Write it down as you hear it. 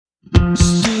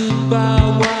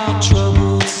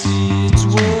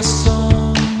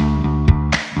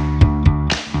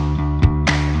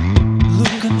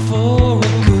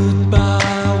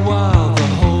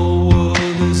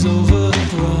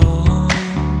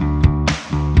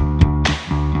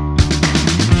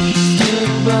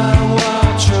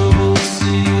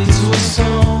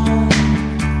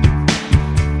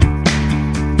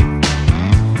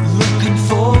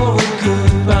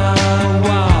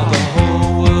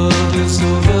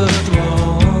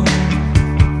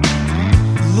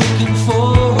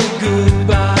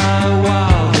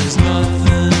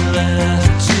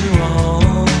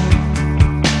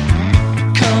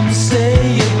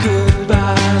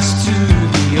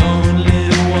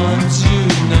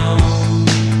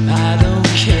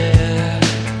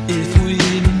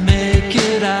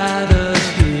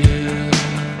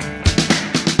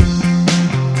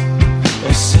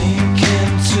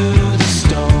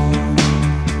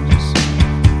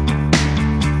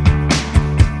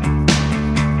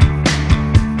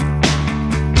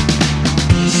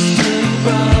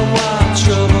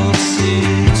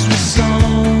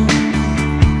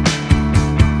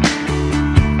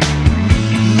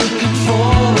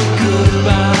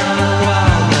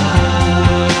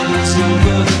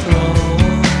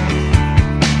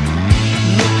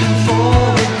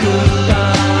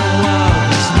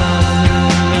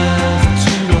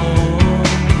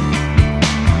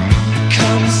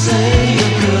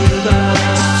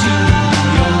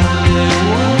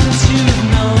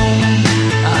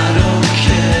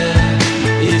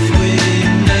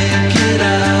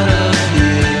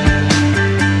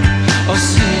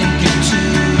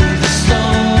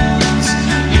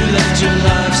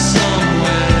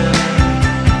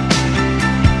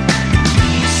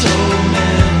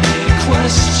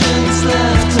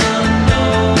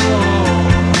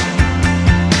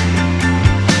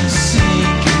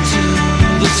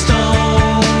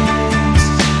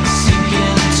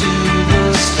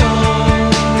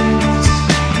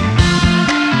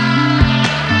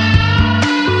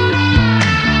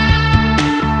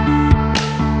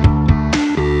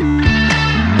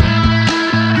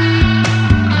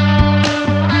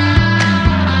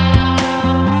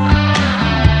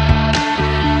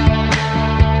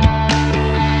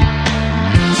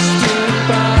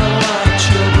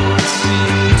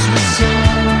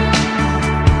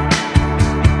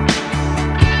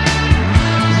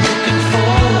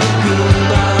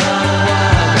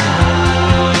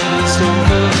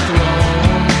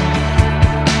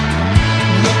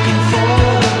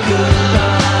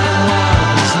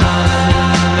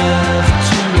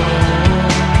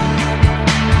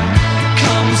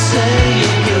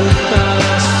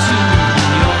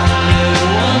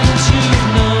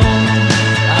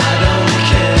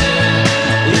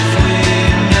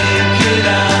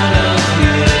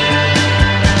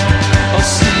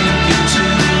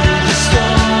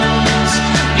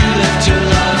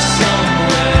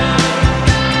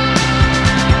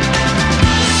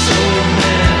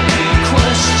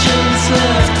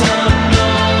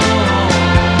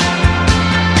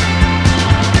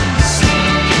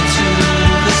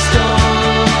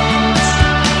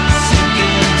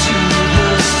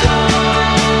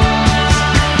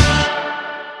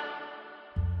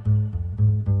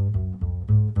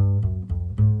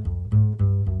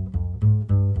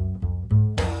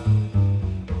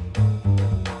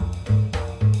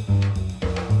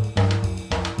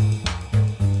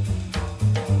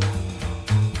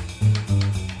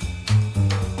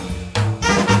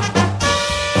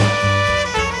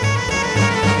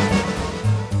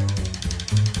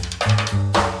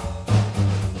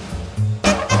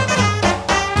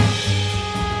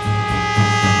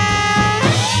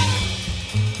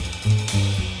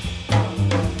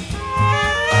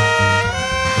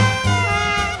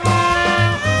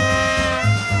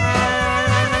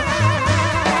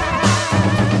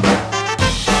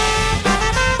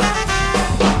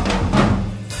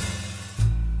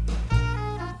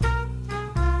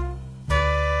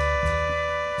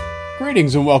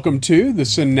Greetings and welcome to the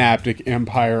Synaptic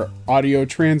Empire audio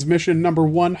transmission number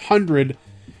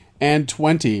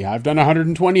 120. I've done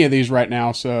 120 of these right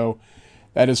now, so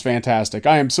that is fantastic.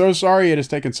 I am so sorry it has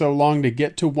taken so long to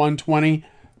get to 120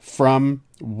 from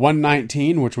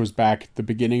 119, which was back at the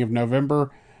beginning of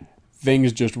November.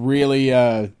 Things just really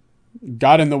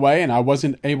got in the way and I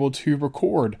wasn't able to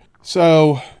record.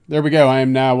 So there we go. I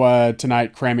am now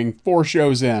tonight cramming 4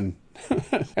 shows in.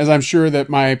 As I'm sure that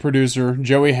my producer,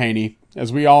 Joey Haney,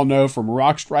 as we all know from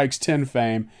Rock Strikes 10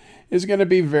 fame, is going to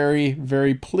be very,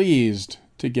 very pleased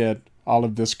to get all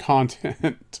of this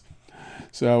content.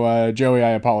 So, Joey, I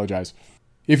apologize.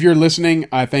 If you're listening,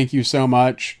 I thank you so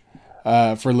much.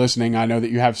 for listening. I know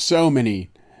that you have so many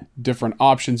different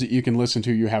options that you can listen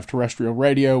to. You have terrestrial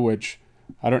radio, which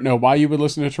I don't know why you would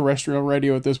listen to terrestrial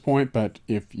radio at this point, but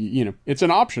if it's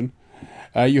an option.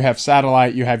 You have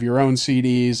satellite, you have your own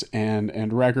CDs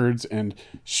and records and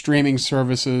streaming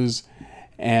services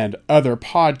and other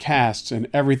podcasts and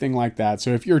everything like that.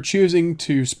 So if you're choosing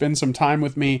to spend some time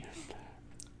with me,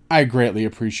 I greatly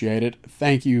appreciate it.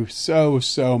 Thank you so,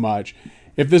 so much.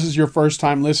 If this is your first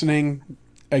time listening,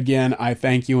 again, I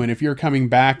thank you. And if you're coming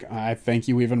back, I thank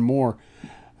you even more.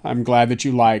 I'm glad that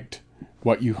you liked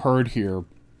what you heard here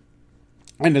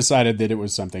and decided that it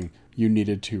was something you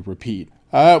needed to repeat.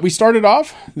 We started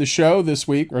off the show this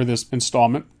week, or this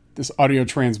installment, this audio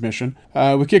transmission.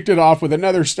 We kicked it off with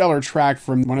another stellar track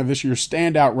from one of this year's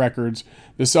standout records,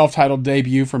 the self-titled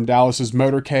debut from Dallas's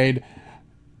Motorcade.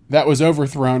 That was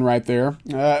Overthrown right there.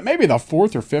 Maybe the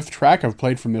fourth or fifth track I've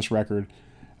played from this record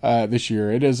this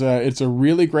year. It's a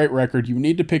really great record. You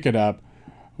need to pick it up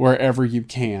wherever you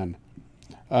can.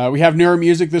 We have newer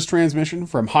music this transmission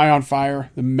from High on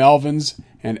Fire, the Melvins,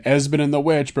 and Esben and the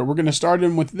Witch, but we're going to start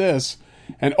in with this,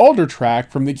 an older track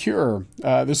from The Cure.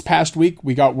 This past week,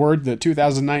 we got word that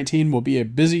 2019 will be a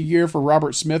busy year for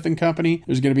Robert Smith and company.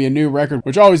 There's going to be a new record,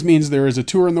 which always means there is a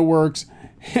tour in the works,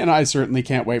 and I certainly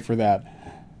can't wait for that.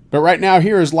 But right now,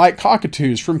 here is Like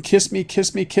Cockatoos from Kiss Me,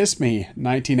 Kiss Me, Kiss Me,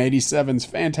 1987's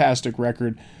fantastic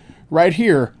record, right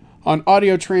here on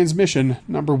audio transmission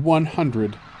number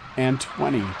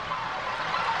 120.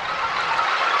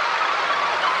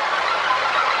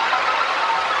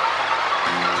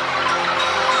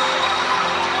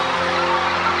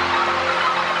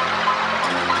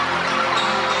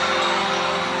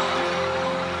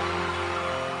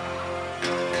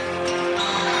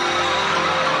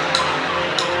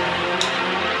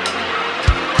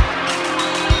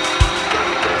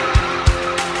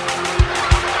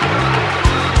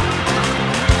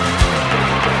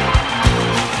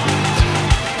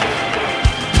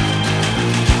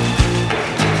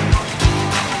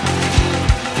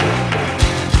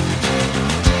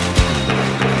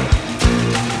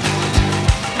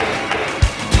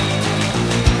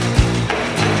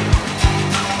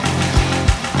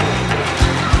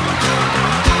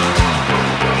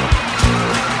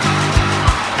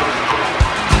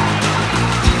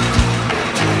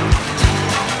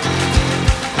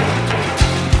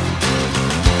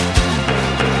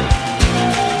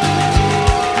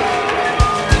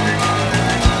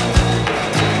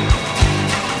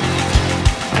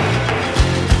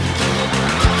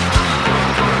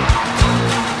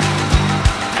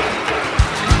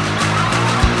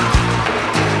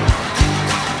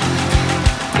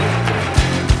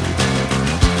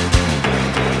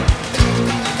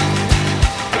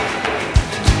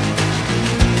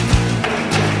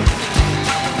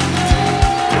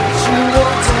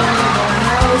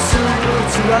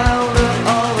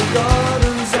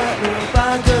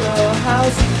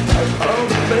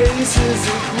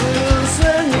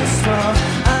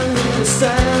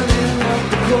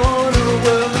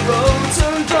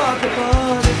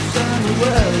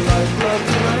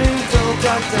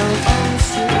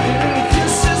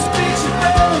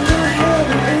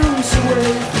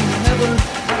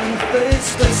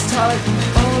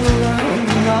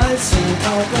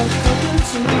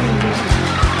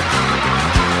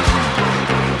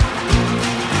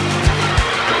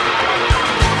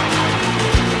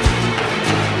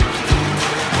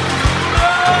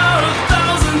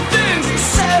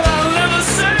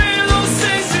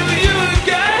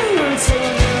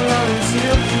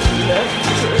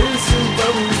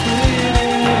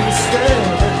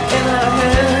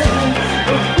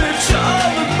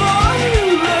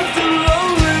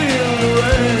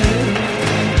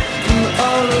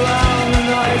 All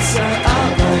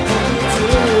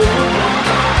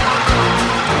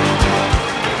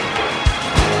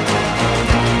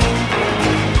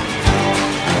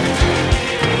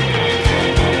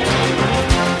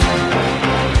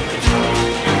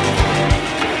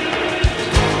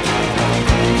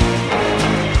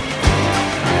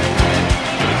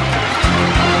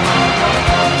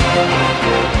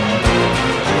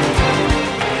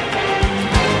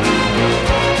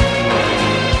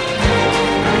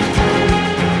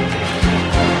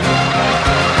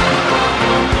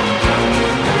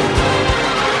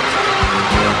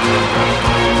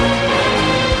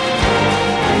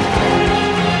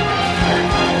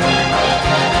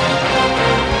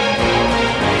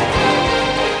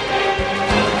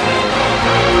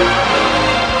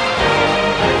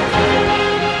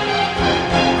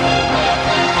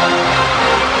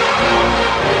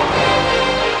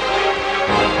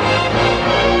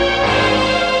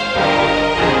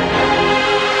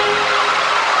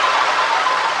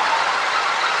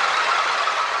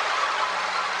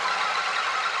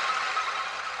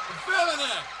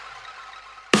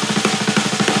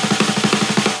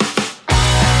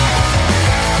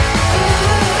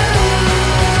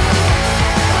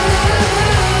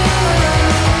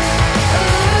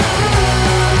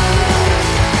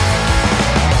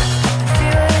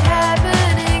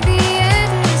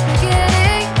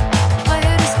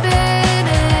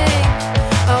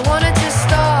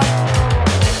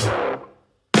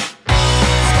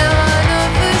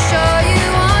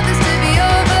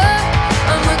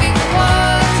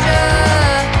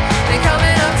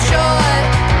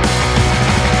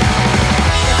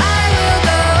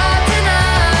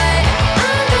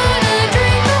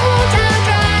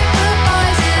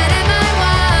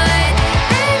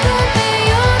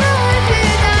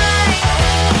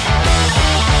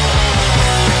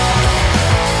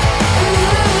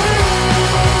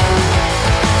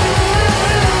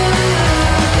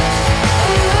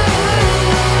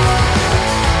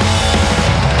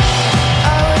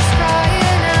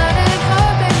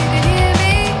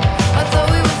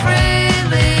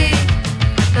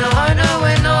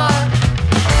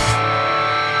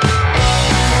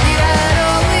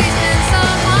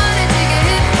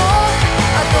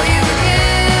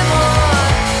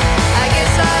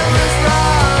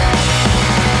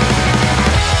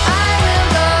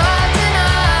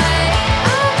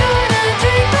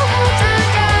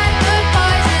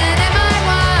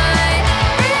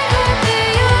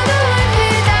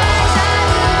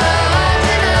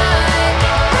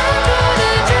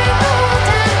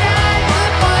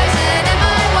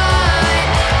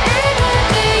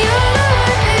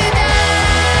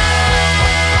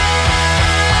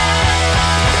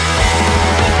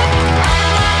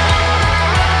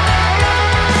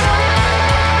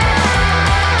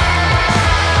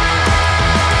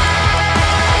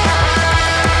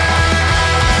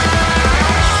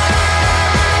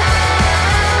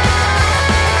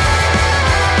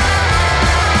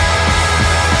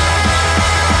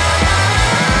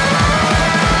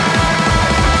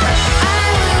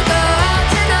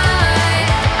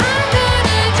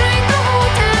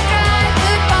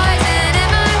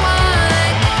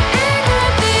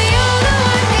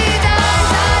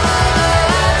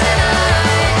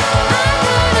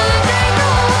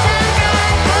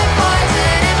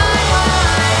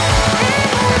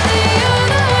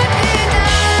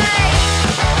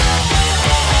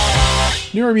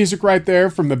Newer music right there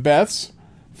from the Beths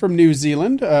from New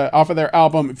Zealand. Off of their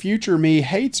album Future Me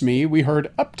Hates Me, we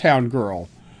heard Uptown Girl.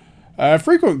 A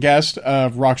frequent guest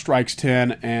of Rock Strikes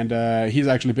 10, and he's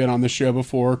actually been on the show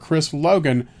before, Chris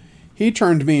Logan. He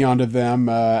turned me onto them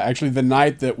actually the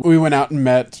night that we went out and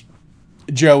met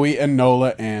Joey and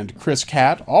Nola and Chris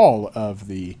Catt, all of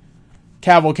the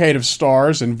cavalcade of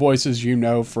stars and voices you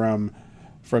know from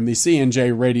the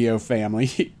C&J radio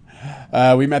family.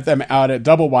 We met them out at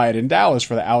Double Wide in Dallas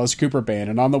for the Alice Cooper Band,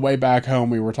 and on the way back home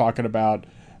we were talking about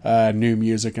new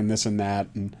music and this and that,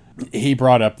 and he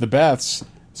brought up the Beths,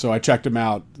 so I checked them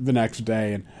out the next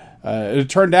day, and it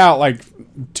turned out like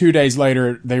 2 days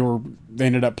later they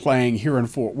ended up playing here in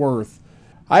Fort Worth.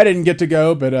 I didn't get to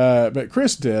go, but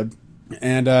Chris did,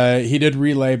 and he did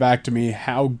relay back to me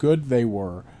how good they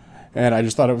were, and I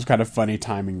just thought it was kind of funny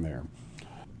timing there.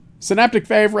 Synaptic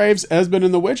Fave Raves, Esben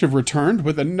and the Witch have returned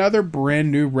with another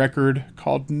brand new record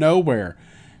called Nowhere.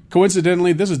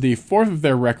 Coincidentally, this is the fourth of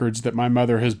their records that my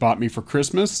mother has bought me for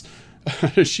Christmas.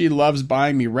 She loves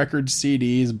buying me records,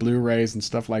 CDs, Blu-rays, and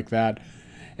stuff like that.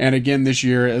 And again this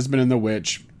year, Esben and the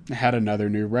Witch had another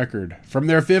new record. From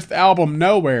their fifth album,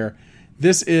 Nowhere,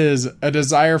 this is A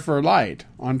Desire for Light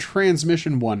on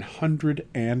Transmission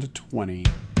 120.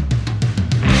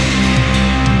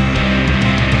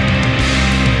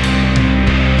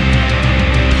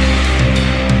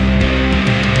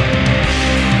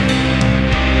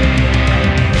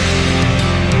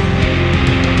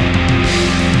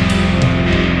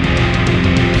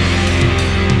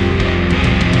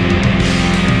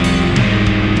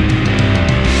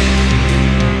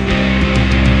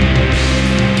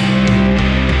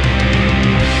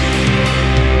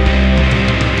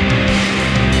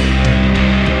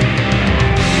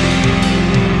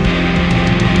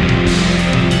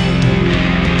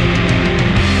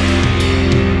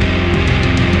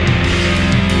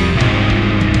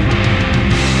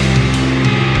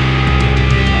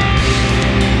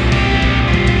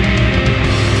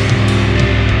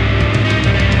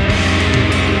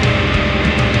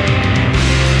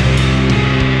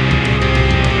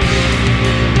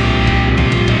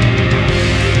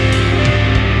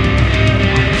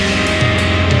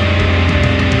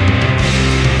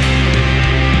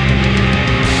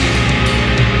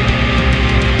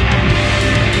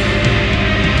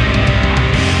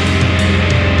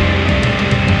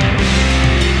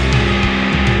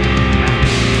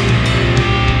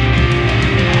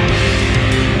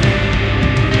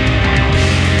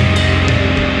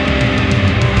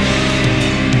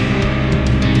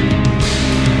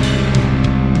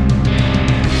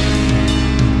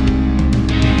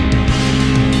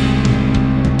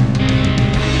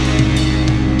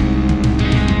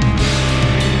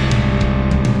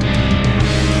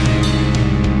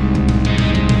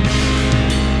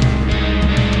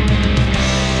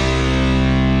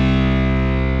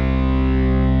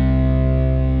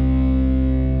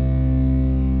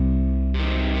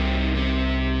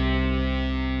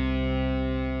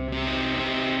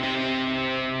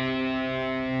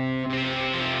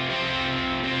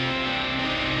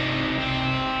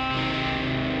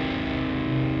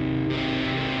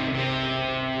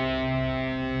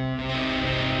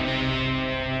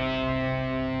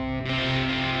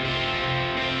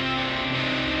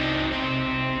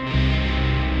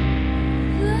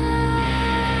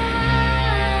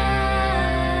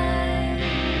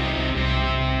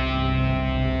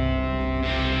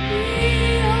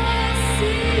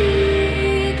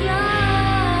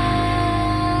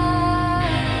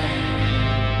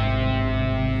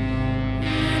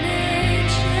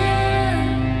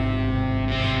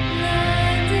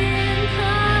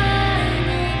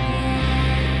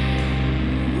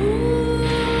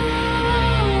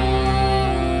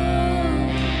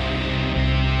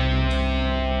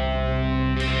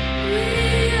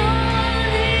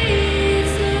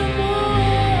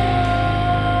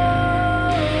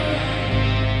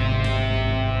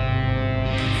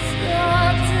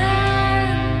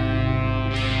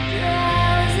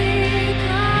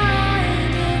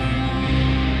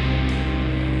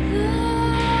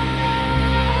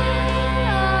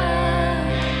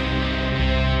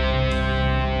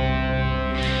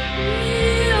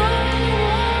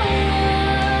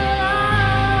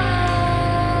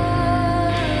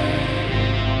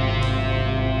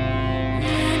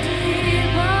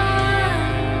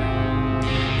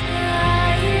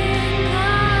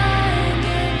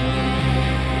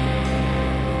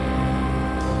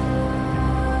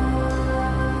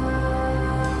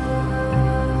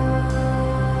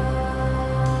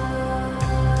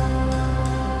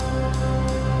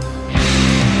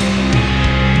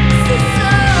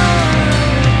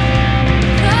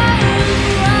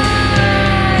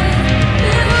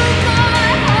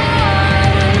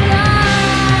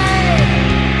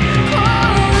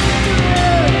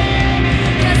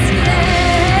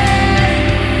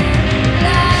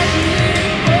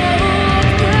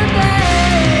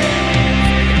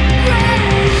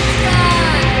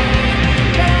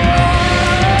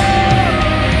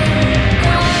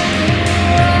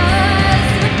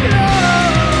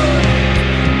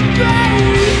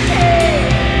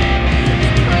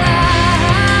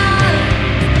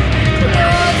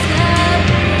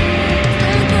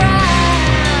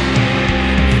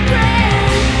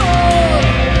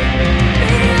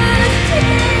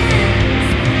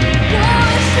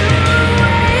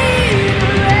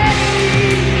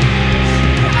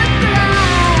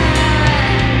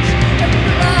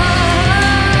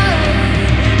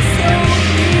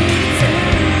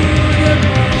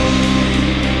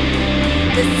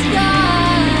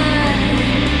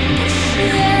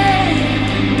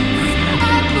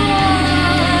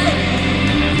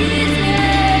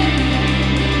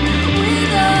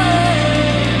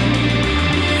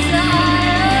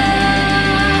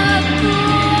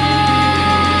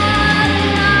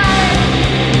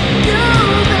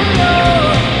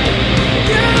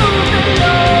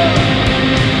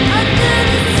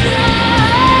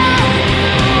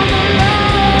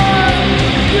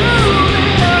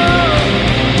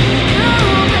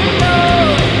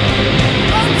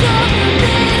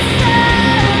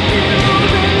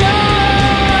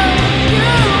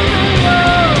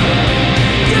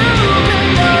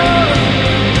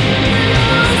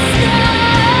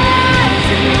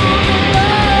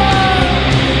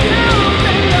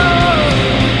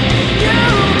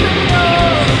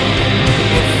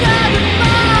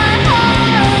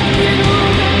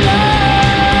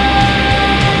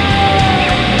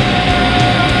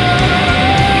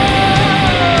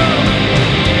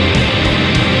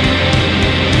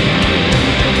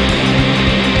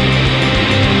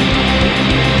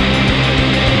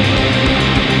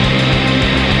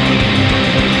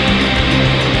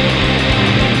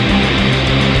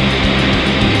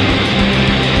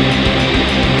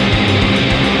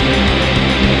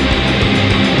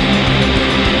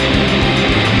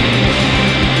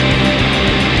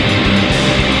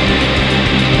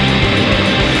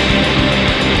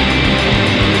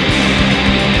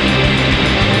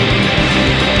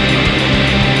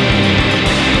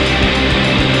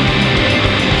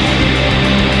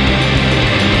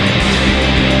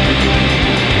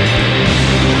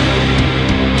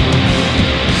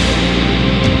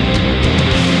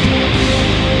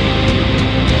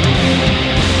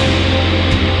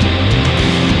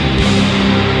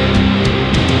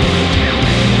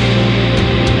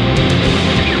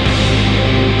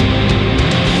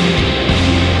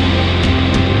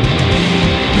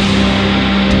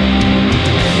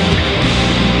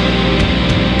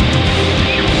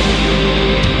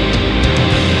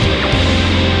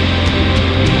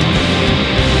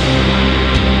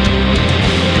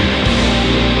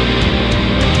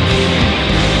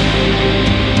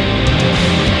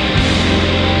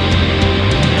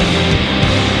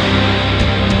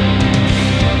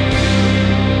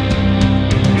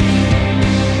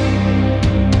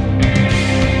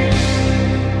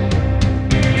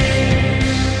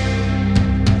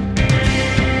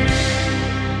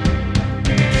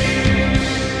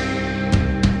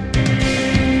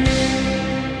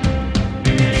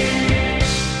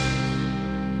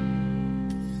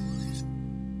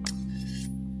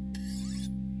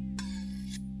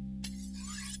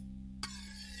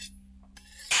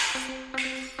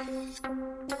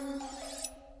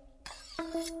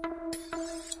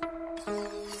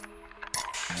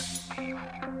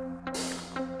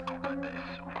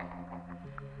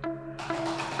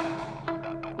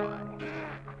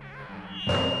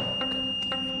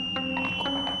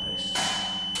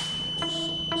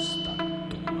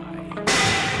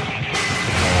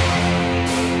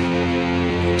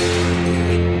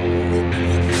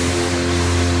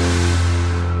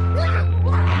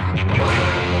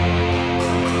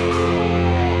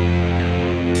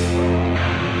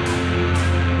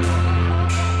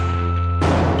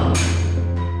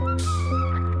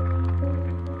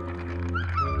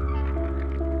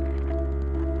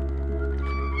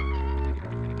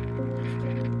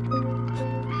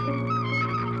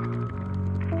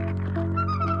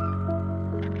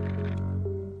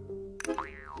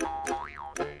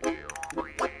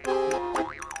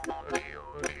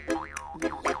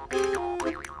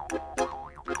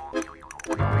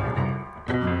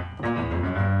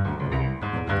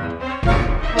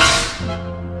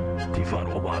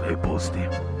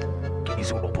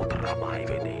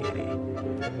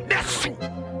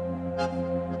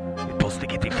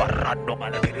 faranno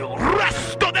male per il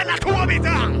resto della tua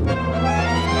vita!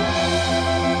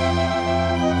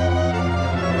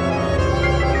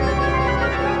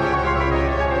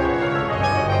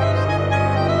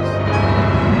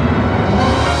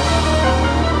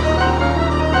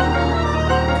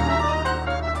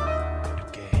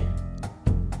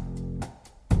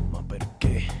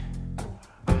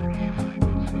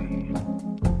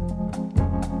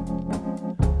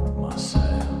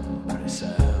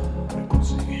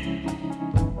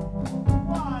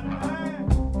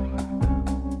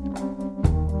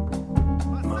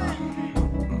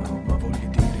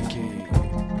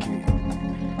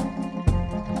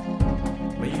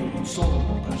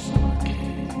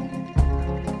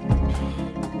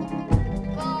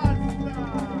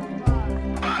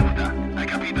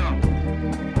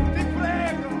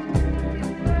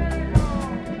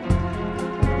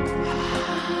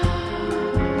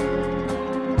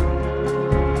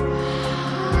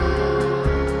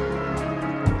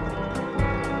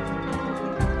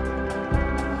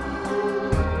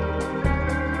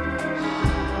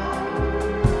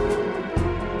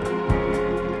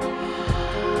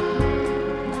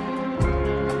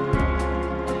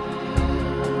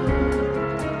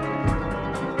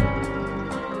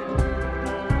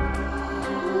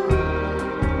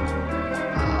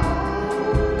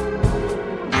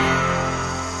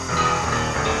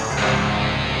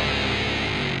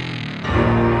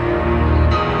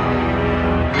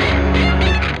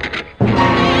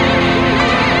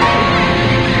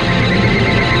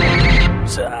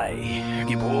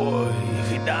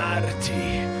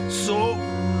 parti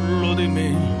solo di me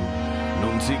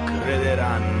non si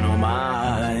crederanno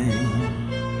mai.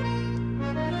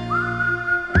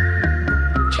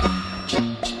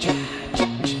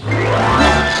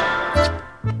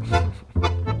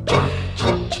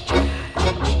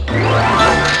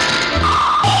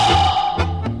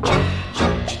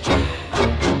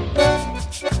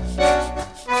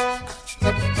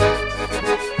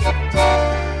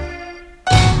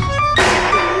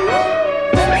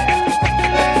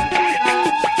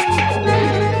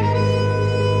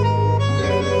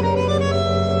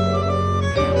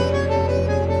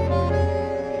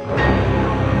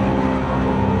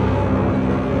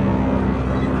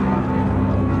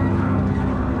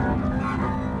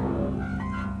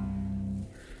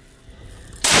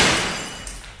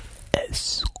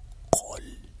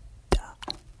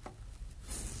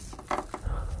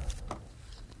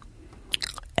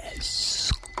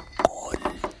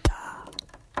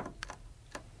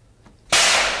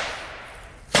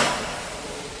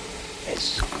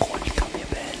 Ascoltami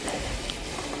bene.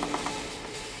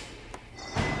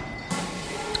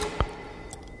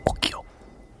 Occhio.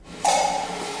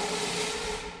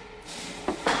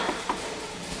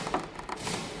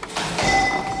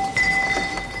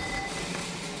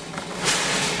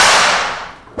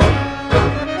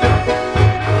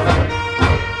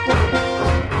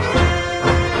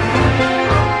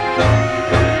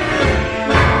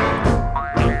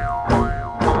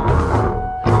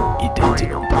 I denti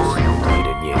non possono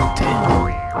dire niente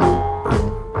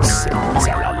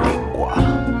senza la lingua,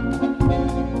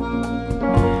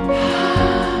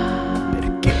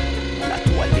 perché la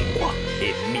tua lingua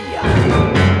è mia.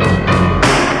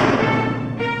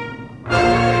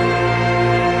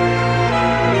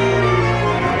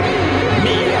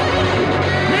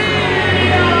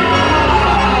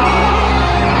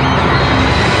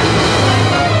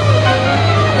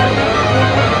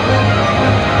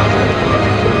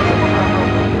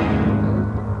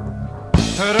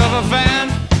 Heard of a van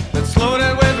that's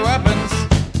loaded with weapons,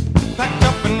 packed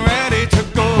up and ready to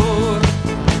go.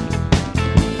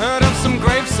 Heard of some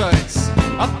grave sites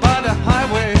up by the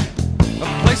highway, a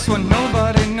place where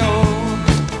nobody knows.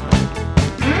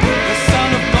 The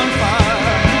sound of gunfire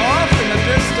off in the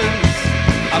distance,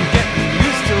 I'm getting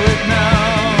used to it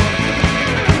now.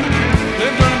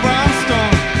 Lived on a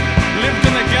brownstone, lived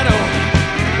in the ghetto,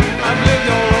 I've lived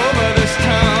all over this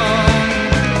town.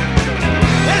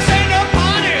 This ain't no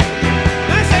party,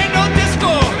 this ain't no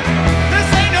disco, this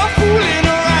ain't no fooling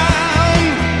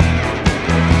around.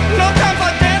 No time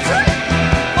for dancing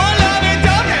or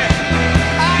lovey-dovey,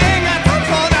 I ain't got time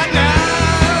for that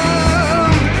now.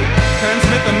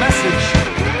 Transmit the message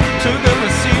to the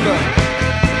receiver,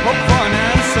 hope for an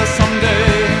answer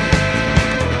someday.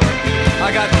 I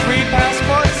got 3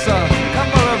 passports, a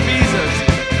couple of visas,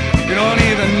 you don't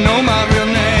even know my real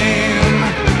name.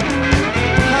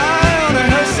 High on the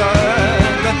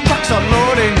hillside, the trucks are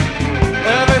loading,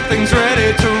 everything's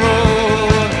ready to roll.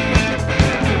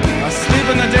 I sleep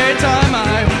in the daytime,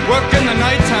 I work in the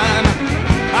nighttime,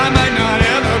 I might not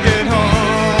ever get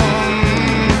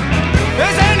home.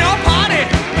 This ain't no party,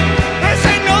 this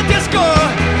ain't no disco,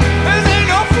 this ain't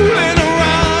no fooling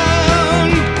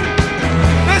around.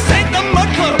 This ain't the mud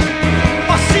club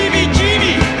or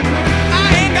CBGB, I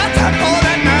ain't got time for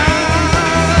that now.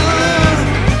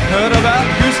 Heard about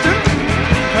Houston,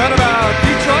 heard about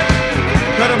Detroit,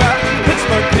 heard about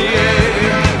Pittsburgh, PA.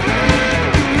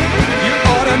 You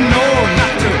ought to know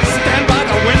not to stand by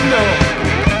the window,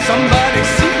 somebody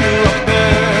see you up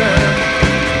there.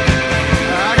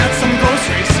 I got some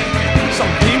groceries,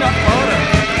 some peanut butter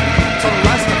to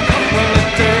last a couple of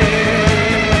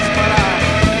days, but I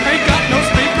ain't got no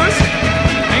speakers,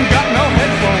 ain't got no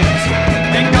headphones,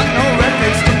 ain't got no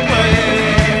records to play.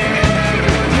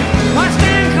 Why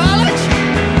stay in college?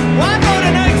 Why go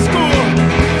to night school?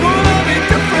 Gonna be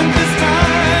different this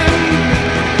time.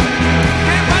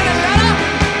 Can't write a letter,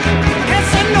 can't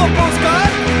send no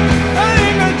postcard, I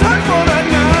ain't got time for that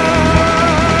now.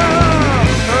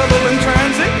 Herbal in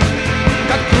transit,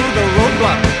 got through the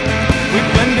roadblock, we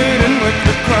blended in with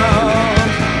the crowd.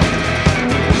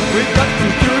 We got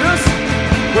computers,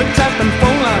 we're tapping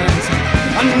phone lines,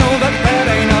 I know that that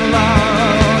ain't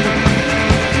allowed.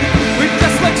 We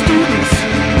dress like students,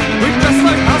 we dress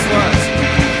like housewives,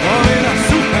 all in a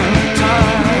suit and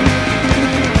tie.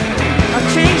 I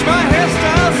changed my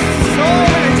hairstyle so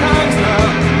many times now,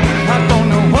 I don't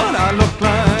know what I look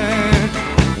like.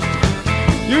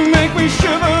 You make me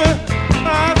shiver,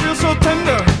 I feel so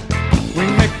tender, we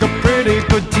make a pretty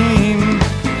good team.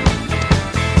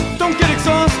 Don't get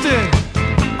exhausted,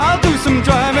 I'll do some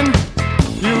driving,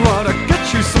 you ought to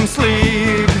get you some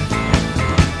sleep.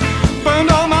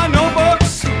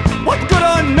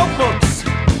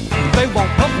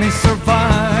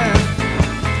 survive.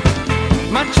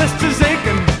 My chest is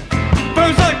aching,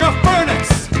 burns like a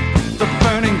furnace. The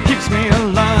burning keeps me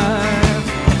alive.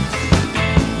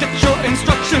 Get your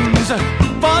instructions,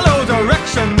 follow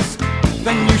directions,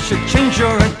 then you should change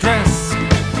your address.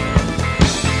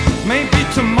 Maybe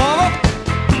tomorrow,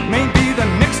 maybe the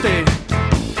next day,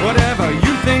 whatever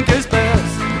you think is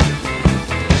best.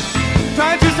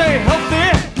 Try to stay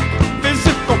healthy,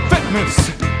 physical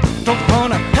fitness, don't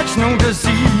wanna catch no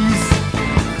disease.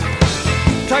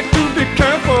 Try to be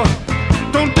careful,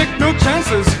 don't take no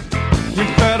chances, you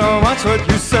better watch what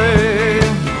you say.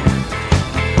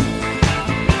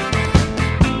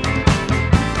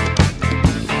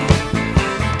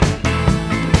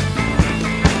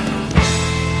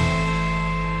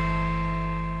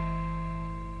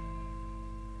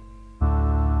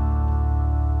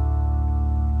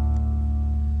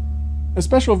 A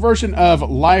special version of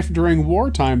Life During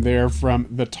Wartime there from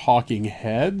the Talking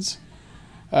Heads.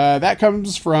 That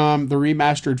comes from the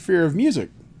remastered Fear of Music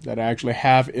that I actually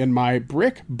have in my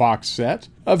brick box set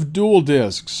of dual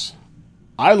discs.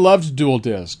 I loved dual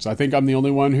discs. I think I'm the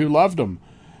only one who loved them.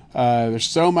 There's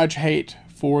so much hate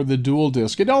for the dual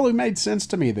disc. It only made sense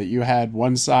to me that you had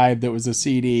one side that was a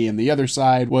CD and the other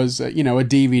side was, a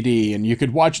DVD, and you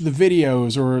could watch the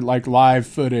videos or like live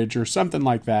footage or something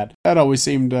like that. That always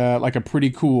seemed like a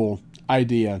pretty cool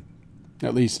idea,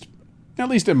 at least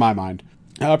in my mind.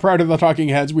 Prior to the Talking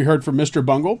Heads, we heard from Mr.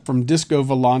 Bungle from Disco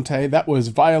Volante. That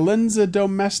was Violenza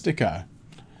Domestica.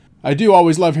 I do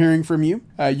always love hearing from you.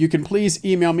 You can please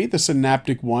email me,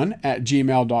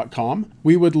 thesynaptic1@gmail.com.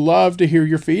 We would love to hear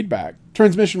your feedback.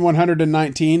 Transmission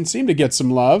 119 seemed to get some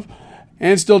love,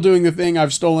 and still doing the thing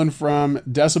I've stolen from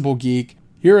Decibel Geek.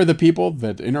 Here are the people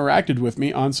that interacted with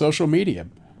me on social media.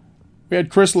 We had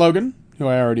Chris Logan, who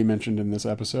I already mentioned in this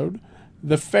episode,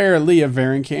 the fair Leah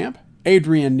Varenkamp,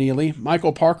 Adrian Neely,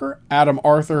 Michael Parker, Adam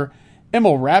Arthur,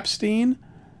 Emil Rapstein,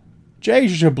 Jay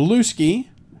Jablewski,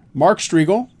 Mark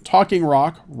Striegel, Talking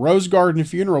Rock, Rose Garden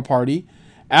Funeral Party,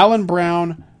 Alan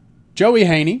Brown, Joey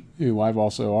Haney, who I've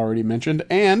also already mentioned,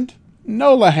 and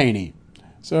Nola Haney.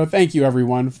 So thank you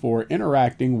everyone for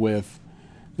interacting with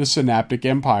the Synaptic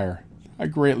Empire. I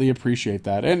greatly appreciate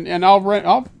that. And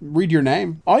I'll read your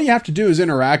name. All you have to do is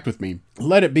interact with me.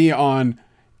 Let it be on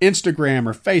Instagram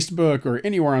or Facebook or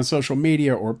anywhere on social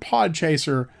media or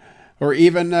Podchaser, or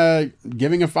even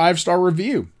giving a 5-star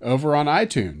review over on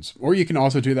iTunes. Or you can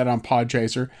also do that on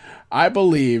Podchaser. I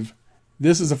believe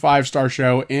this is a 5-star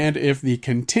show, and if the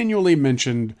continually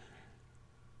mentioned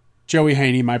Joey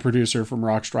Haney, my producer from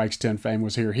Rock Strikes 10 fame,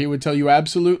 was here, he would tell you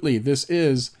absolutely this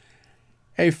is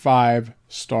a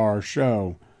 5-star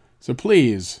show. So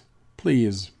please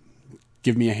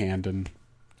give me a hand and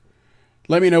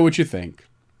let me know what you think.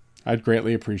 I'd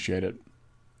greatly appreciate it.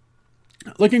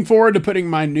 Looking forward to putting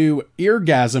my new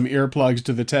Eargasm earplugs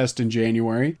to the test in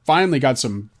January. Finally got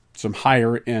some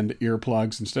higher end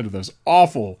earplugs instead of those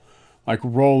awful like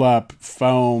roll up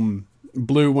foam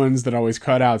blue ones that always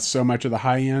cut out so much of the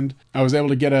high end. I was able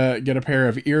to get a pair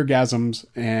of Eargasms,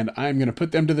 and I'm going to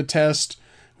put them to the test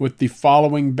with the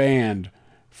following band.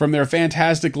 From their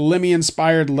fantastic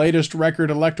Lemmy-inspired latest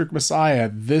record, Electric Messiah,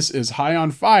 this is High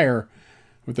on Fire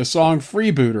with the song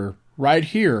Freebooter right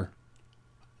here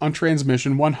on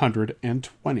Transmission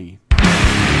 120.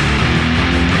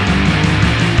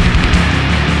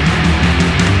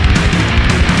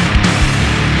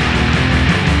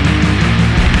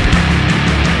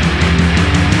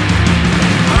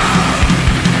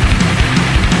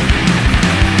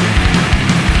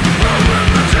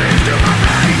 Desire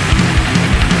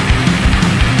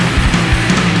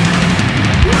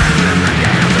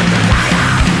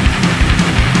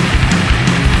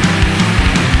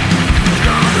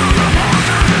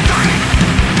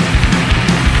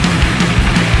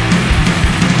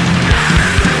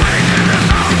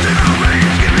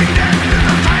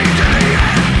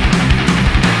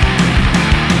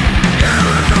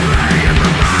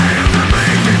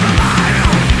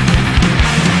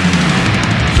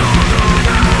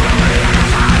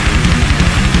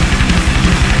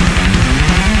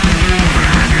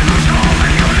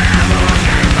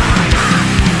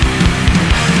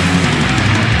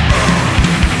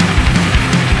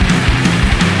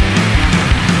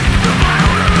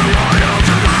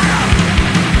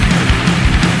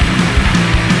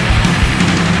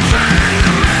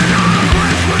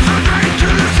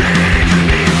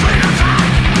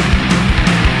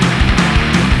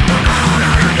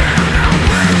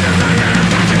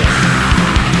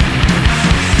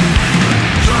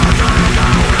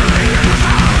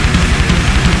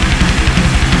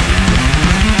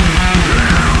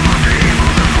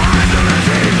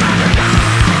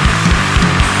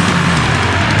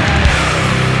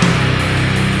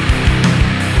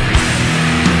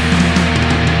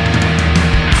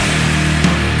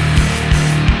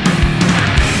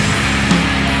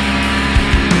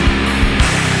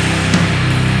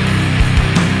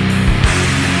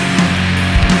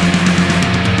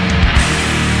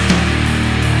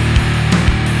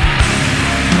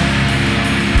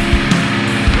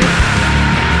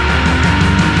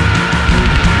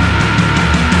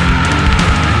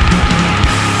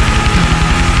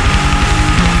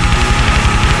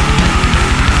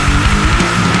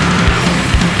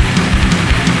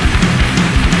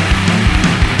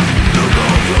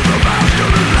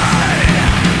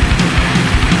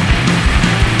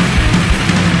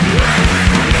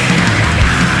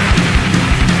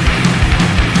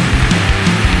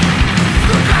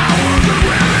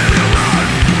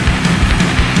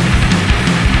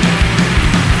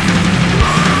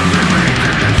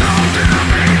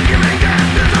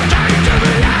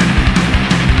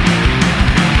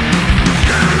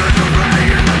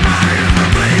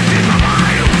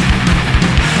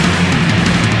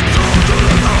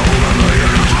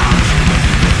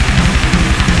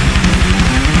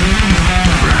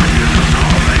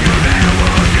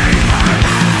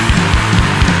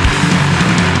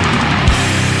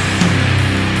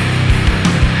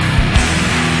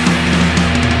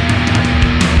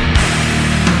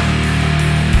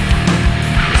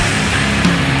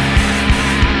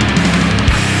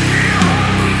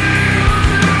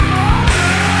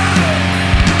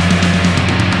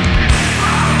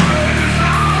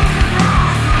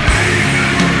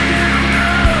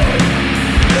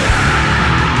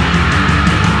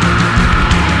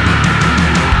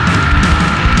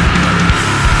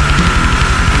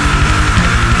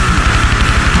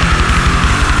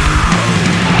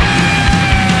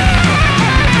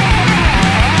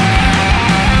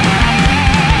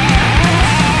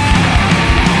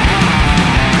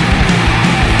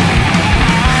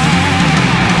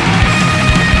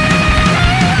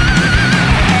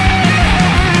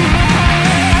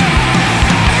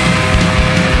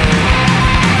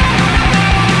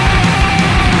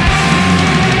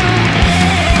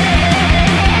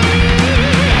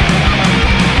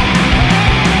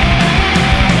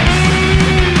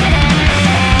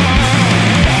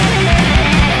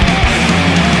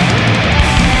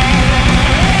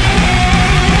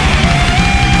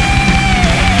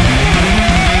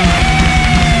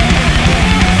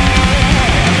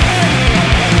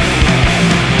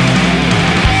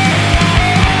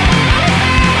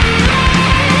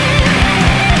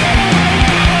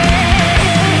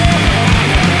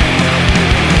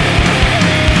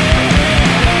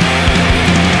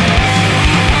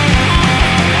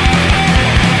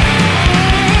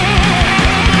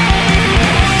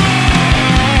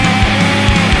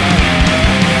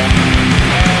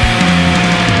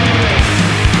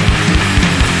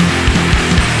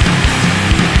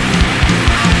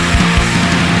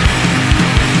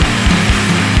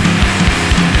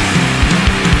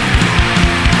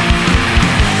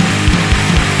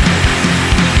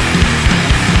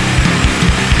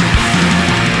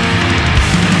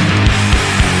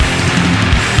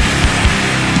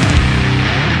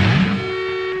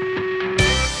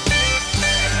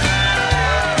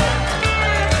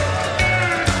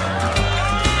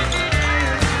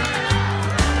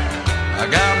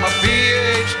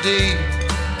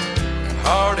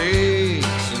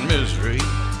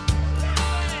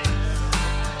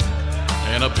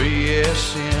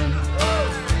BSN,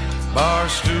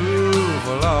 barstool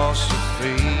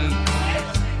philosophy.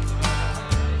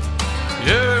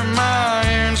 You're my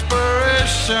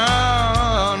inspiration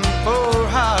for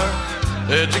higher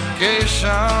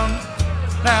education.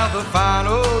 Now the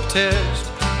final test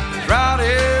is right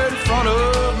in front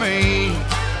of me.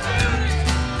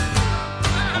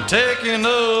 I'm taking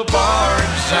the bar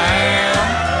exam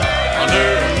under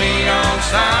a neon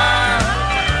sign.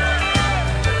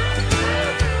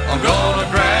 I'm gonna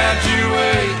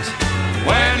graduate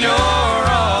when you're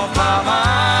off my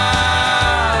mind.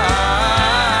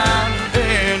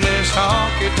 In this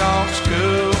honky-tonk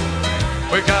school,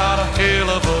 we got a hell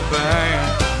of a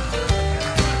band.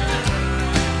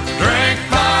 Drink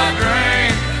by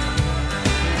drink,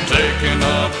 taking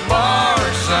the bar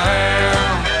exam.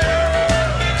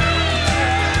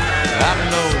 I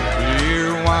know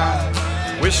beer, wine,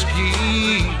 whiskey,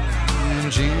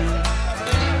 and gin.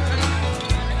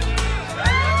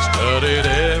 Studied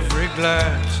every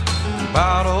glass and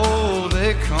bottle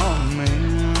they come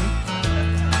in.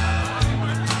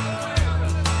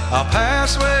 I'll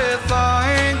pass with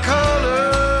flying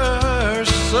colors,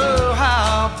 so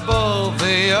high above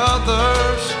the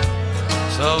others.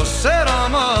 So set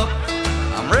 'em up,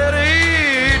 I'm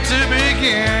ready to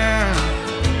begin.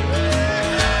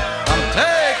 I'm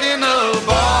taking the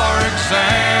bar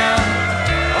exam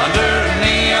under a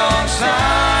neon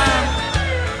sign.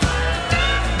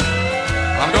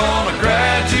 I'm gonna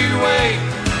graduate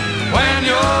when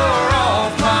you're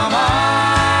off my mind.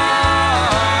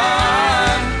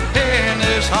 In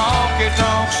this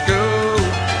honky-tonk school,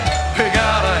 we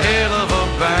got a hell of a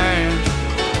band.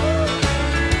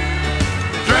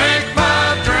 Drink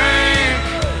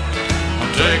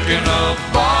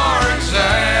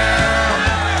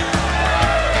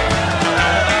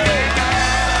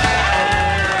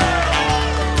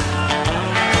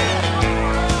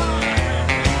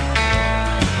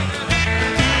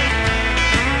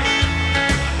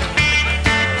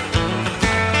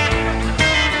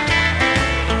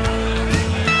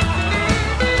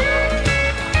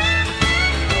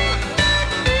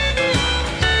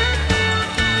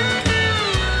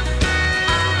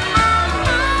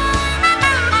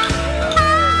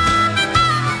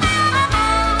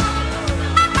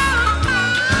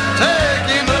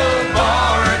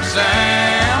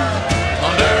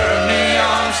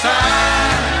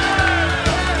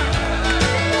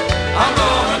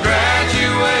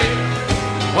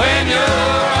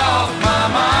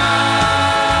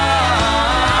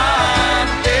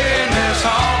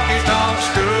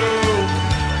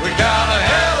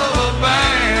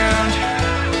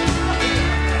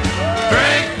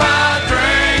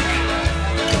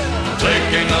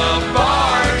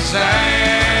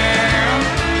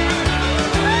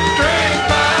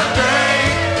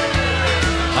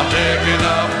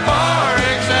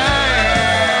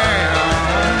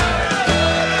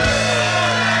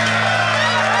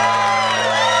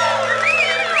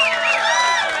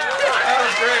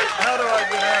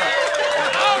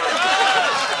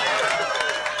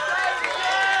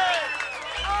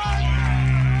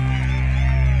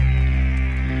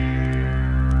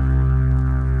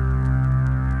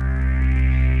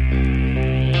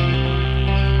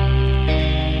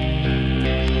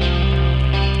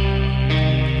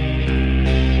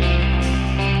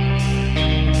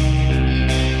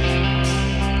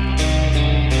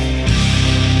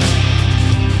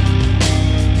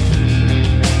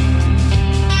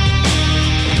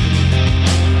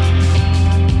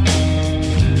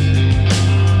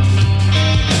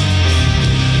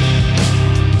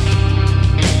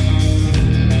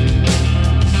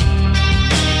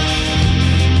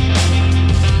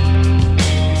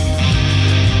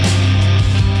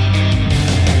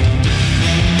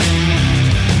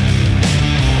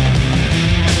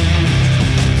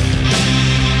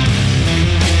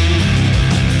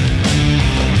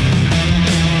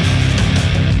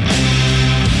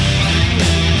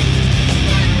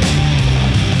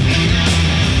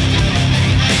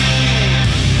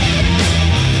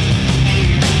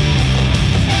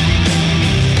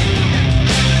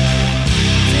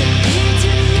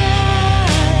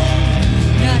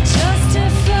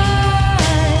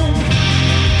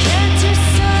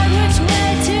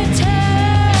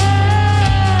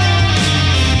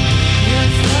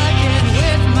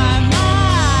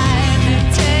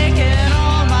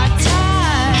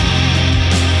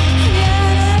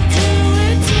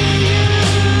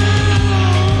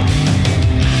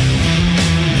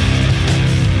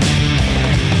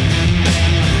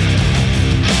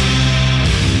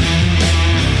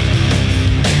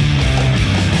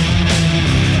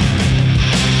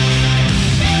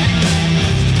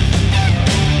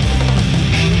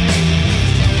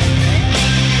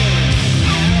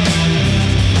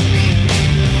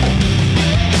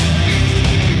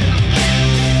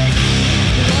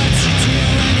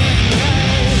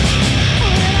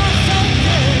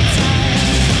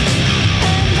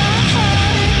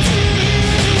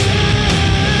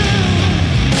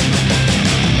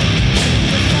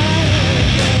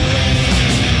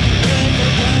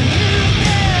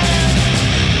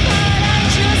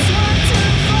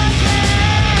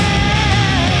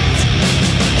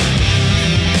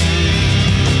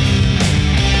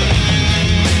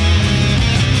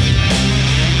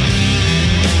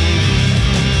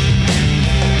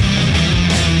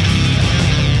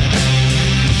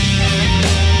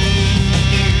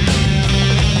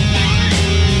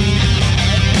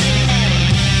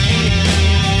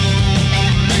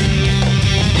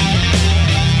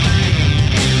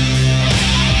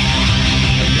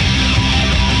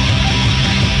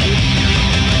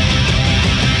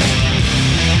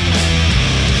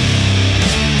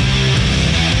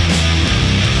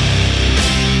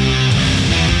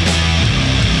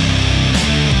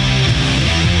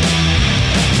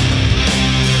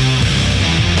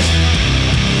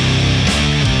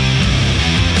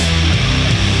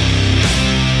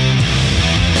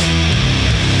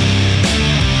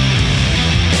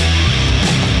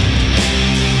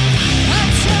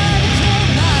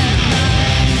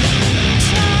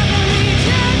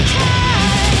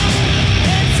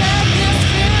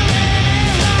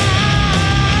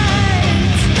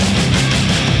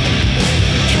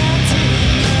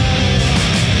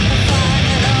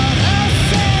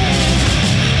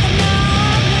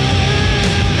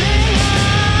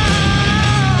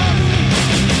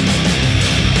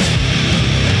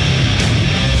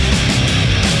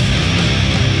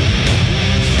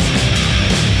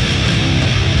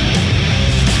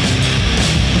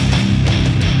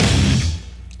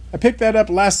picked that up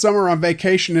last summer on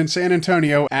vacation in San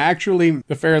Antonio. Actually,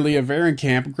 the Fairleigh Varon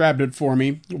camp grabbed it for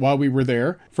me while we were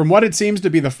there. From what it seems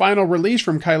to be the final release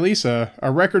from Kailisa,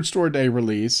 a Record Store Day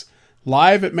release,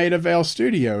 live at Maida Vale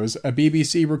Studios, a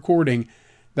BBC recording,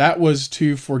 that was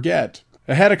To Forget.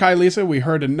 Ahead of Kailisa, we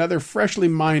heard another freshly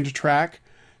mined track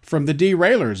from the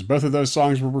Derailers. Both of those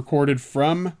songs were recorded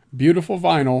from beautiful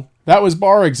vinyl. That was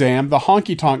Bar Exam, the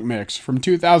honky tonk mix from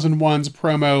 2001's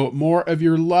promo More of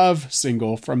Your Love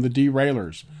single from the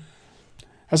Derailers.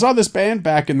 I saw this band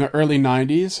back in the early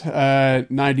 90s,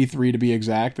 93 to be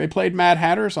exact. They played Mad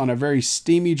Hatters on a very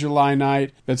steamy July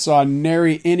night that saw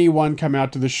nary anyone come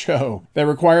out to the show. They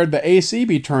required the AC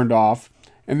be turned off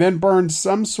and then burned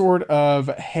some sort of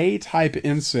hay-type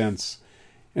incense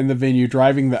in the venue,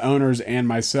 driving the owners and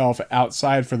myself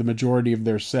outside for the majority of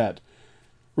their set.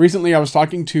 Recently, I was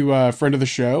talking to a friend of the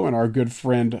show and our good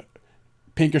friend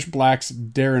Pinkish Black's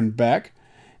Darren Beck,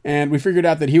 and we figured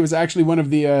out that he was actually one of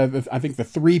the I think the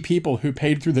 3 people who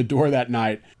paid through the door that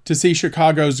night to see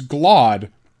Chicago's GLOD,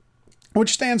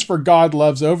 which stands for God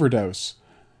Loves Overdose.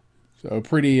 So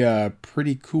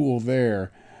pretty cool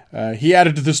there. He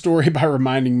added to the story by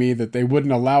reminding me that they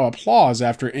wouldn't allow applause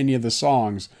after any of the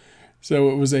songs. So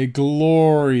it was a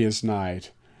glorious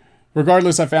night.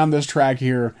 Regardless, I found this track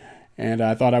here, and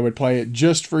I thought I would play it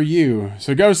just for you.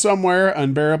 So go somewhere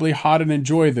unbearably hot and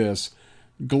enjoy this.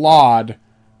 GLOD,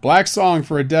 Black Song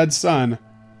for a Dead Son,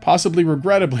 possibly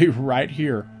regrettably right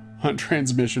here on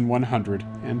Transmission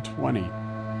 120.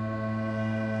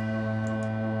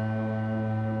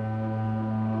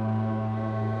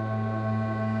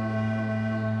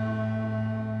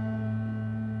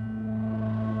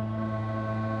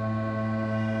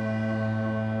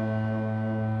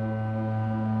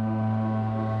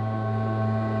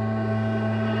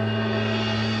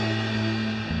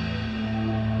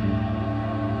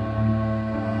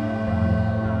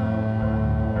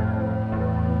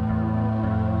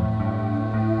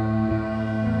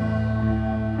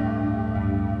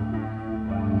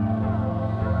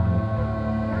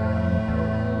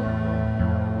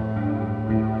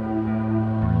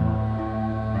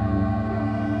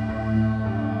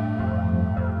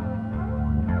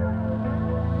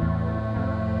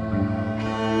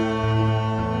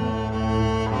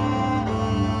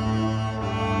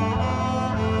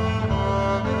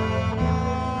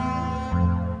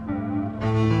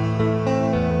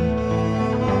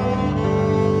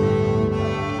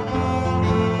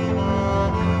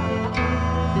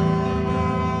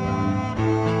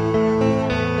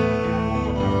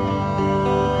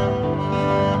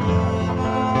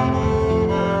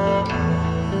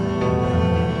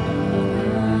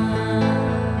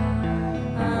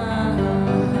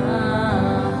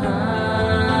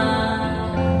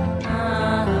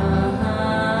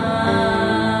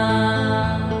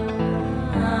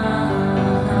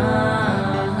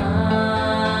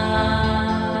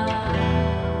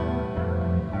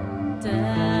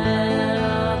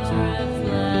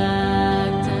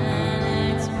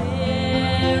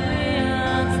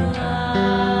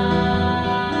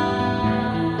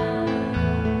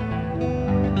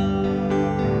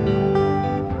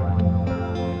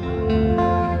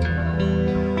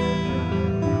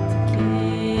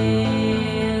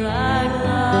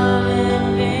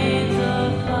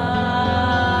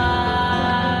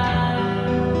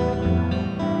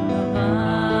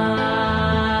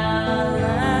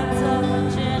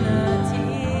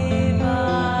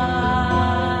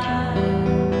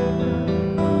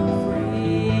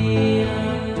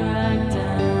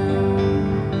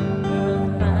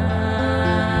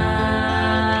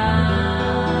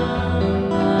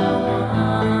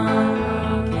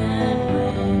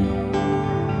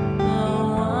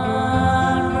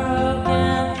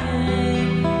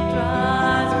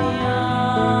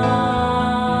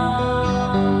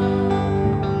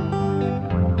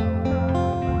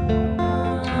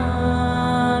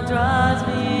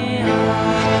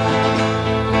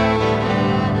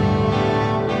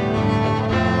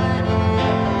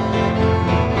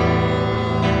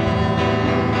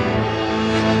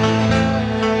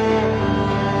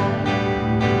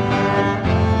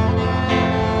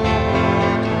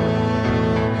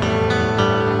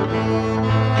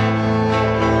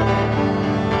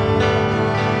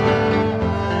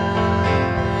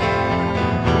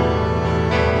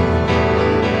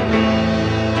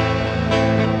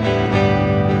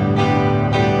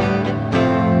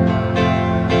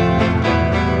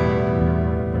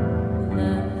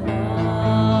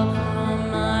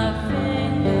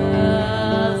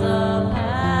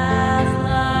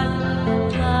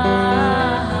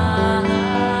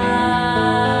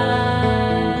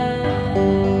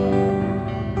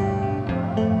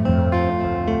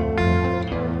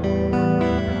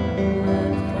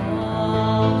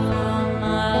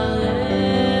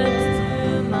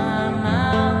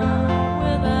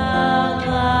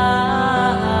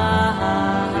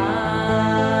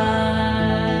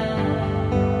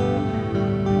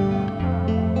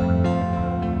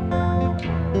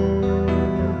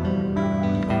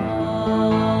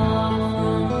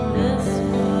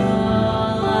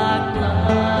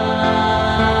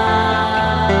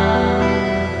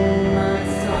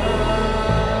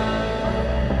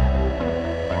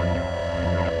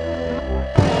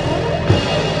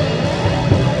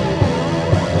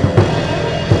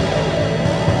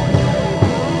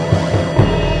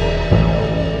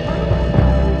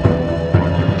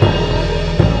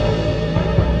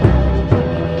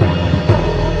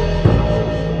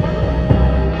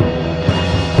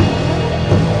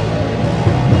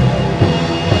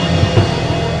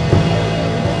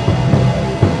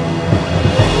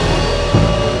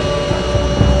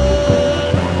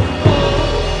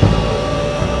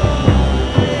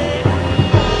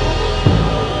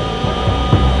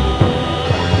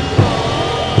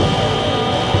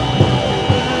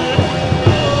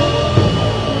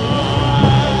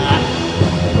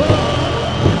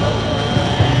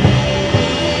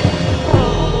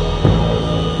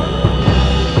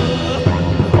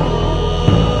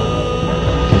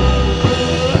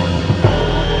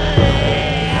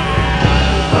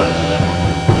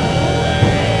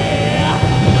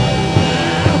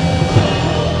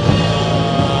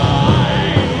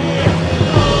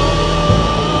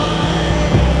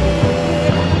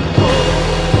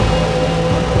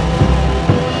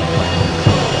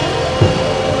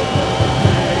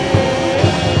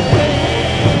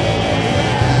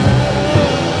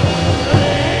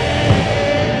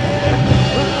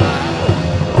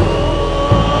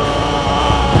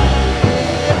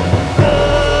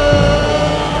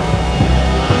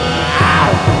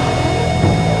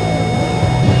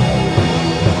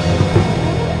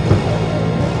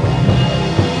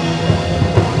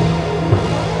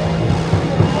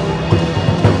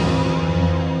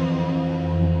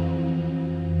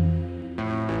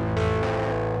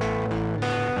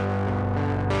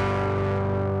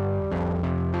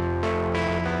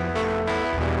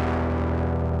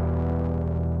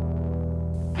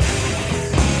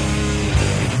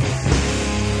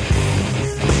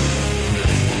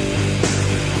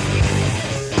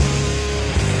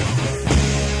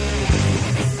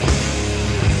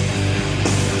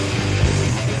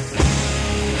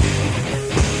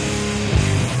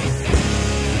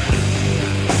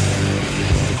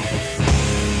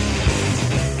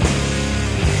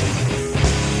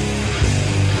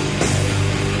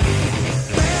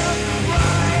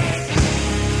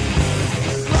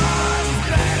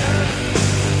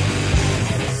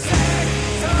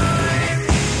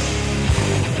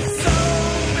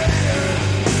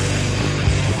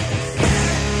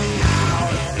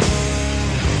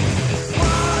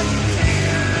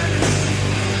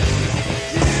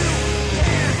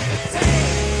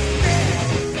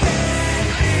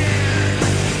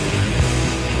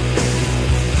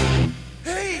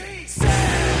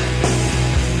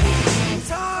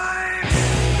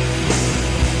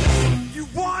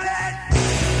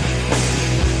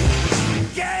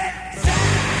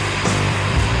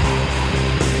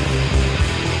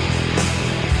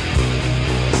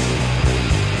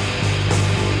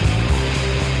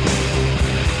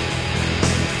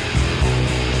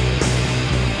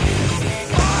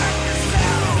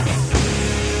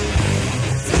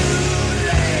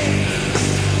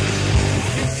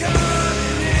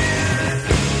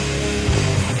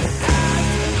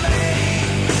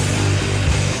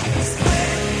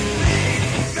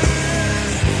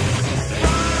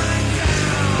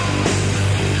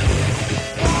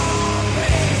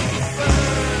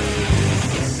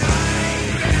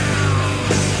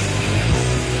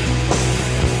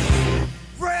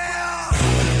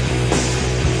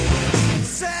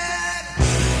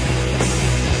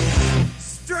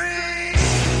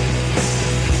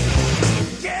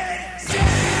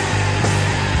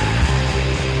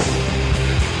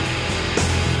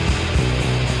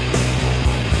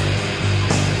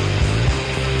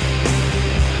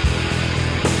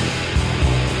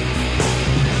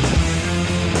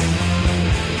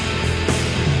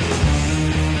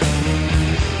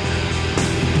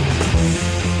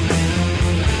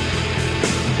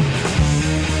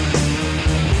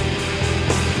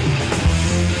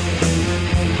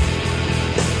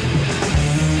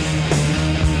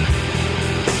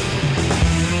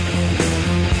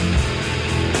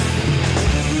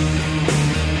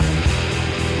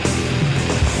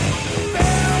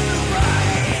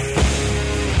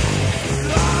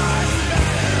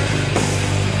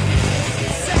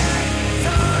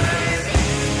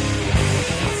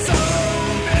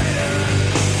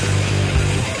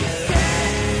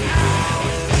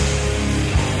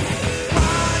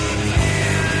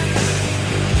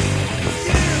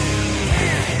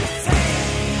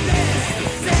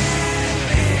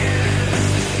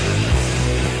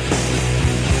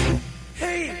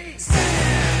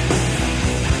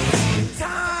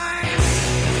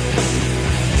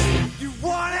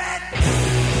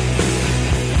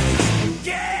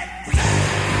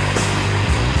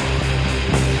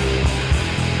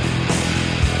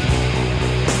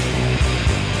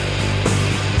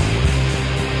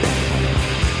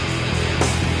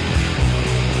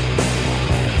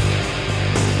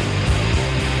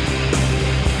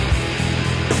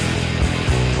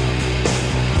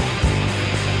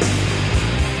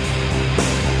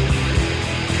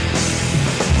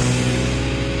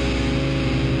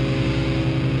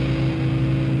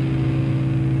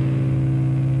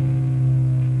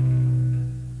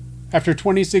 After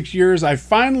 26 years, I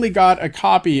finally got a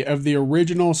copy of the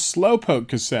original Slowpoke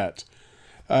cassette.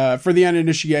 For the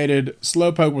uninitiated,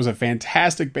 Slowpoke was a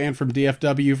fantastic band from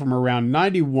DFW from around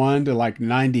 91 to like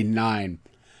 99.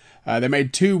 They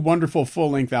made two wonderful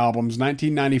full-length albums,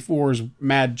 1994's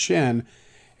Mad Chin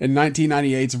and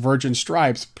 1998's Virgin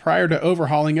Stripes, prior to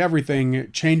overhauling everything,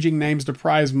 changing names to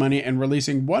Prize Money, and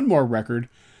releasing one more record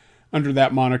under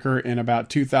that moniker in about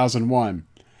 2001.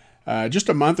 Just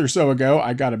a month or so ago,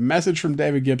 I got a message from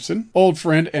David Gibson, old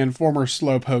friend and former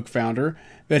Slowpoke founder,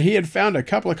 that he had found a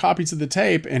couple of copies of the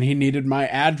tape and he needed my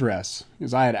address,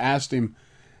 because I had asked him,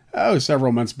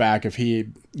 several months back if he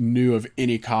knew of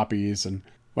any copies, and,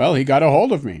 well, he got a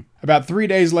hold of me. About 3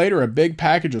 days later, a big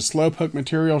package of Slowpoke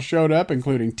material showed up,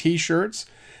 including t-shirts,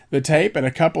 the tape, and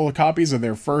a couple of copies of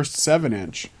their first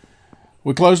 7-inch.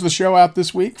 We closed the show out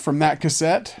this week from that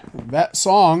cassette. That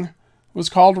song was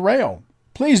called Rail.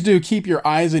 Please do keep your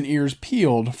eyes and ears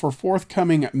peeled for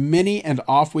forthcoming mini and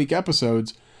off-week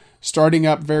episodes starting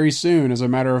up very soon. As a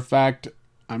matter of fact,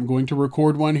 I'm going to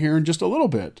record one here in just a little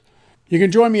bit. You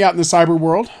can join me out in the cyber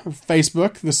world,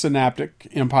 Facebook, The Synaptic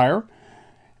Empire,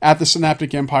 at The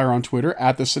Synaptic Empire on Twitter,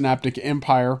 at The Synaptic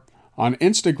Empire on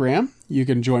Instagram. You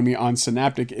can join me on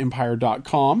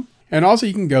synapticempire.com. And also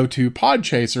you can go to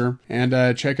Podchaser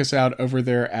and check us out over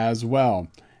there as well.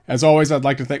 As always, I'd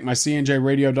like to thank my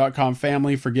CNJRadio.com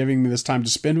family for giving me this time to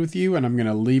spend with you, and I'm going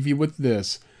to leave you with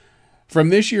this. From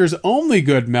this year's only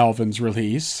good Melvins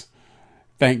release,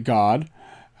 thank God,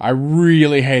 I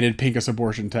really hated Pincus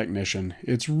Abortion Technician.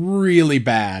 It's really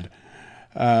bad.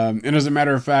 And as a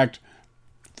matter of fact,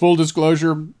 full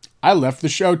disclosure, I left the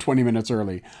show 20 minutes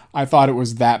early. I thought it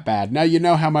was that bad. Now you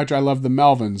know how much I love the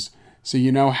Melvins, so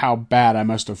you know how bad I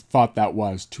must have thought that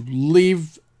was, to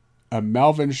leave a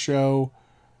Melvin show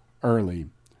early.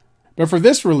 But for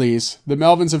this release, the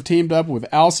Melvins have teamed up with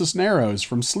Al Cisneros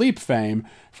from Sleep fame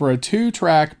for a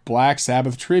 2-track Black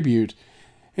Sabbath tribute,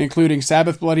 including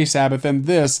Sabbath Bloody Sabbath and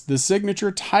this, the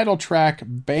signature title track,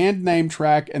 band name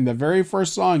track, and the very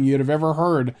first song you'd have ever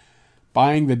heard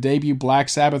buying the debut Black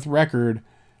Sabbath record,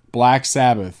 Black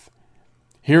Sabbath.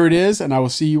 Here it is, and I will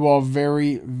see you all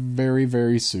very, very,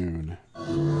 very soon.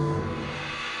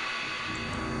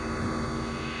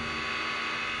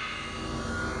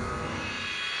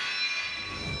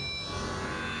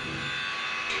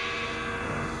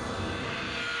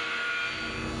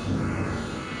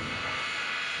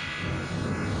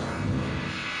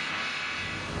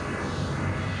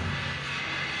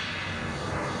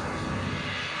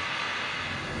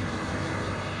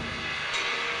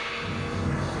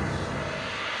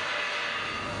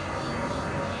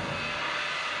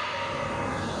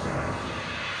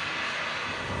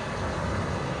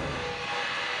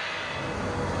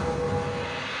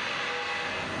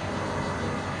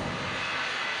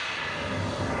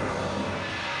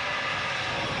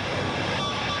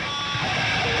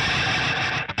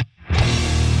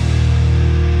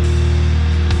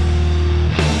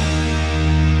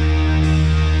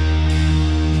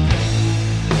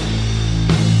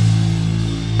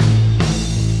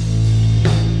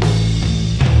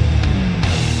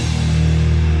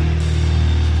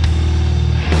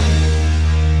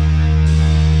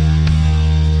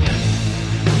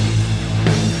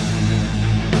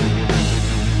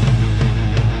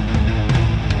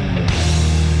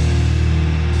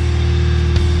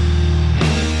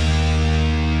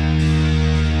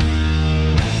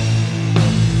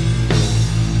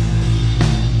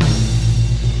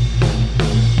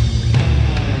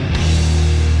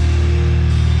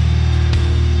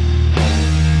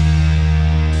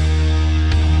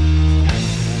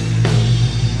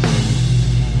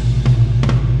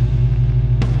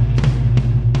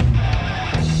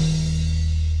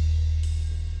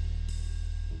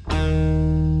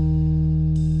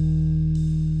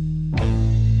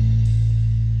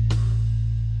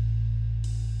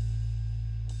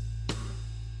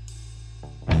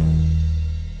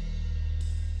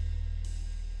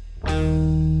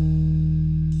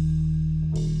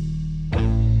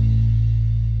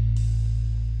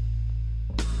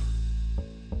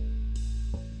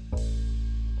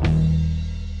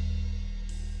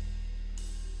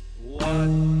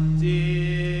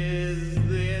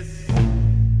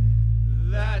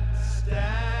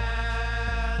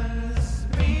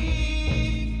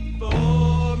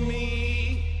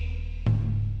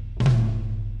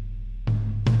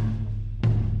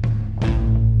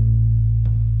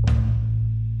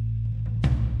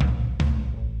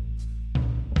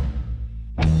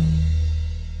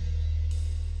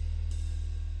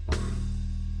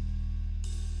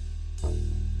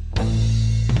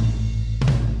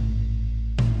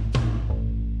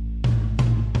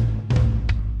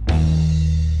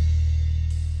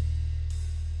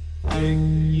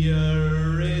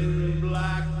 figure in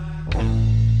black,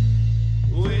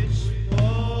 which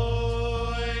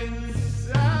points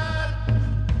at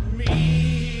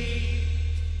me.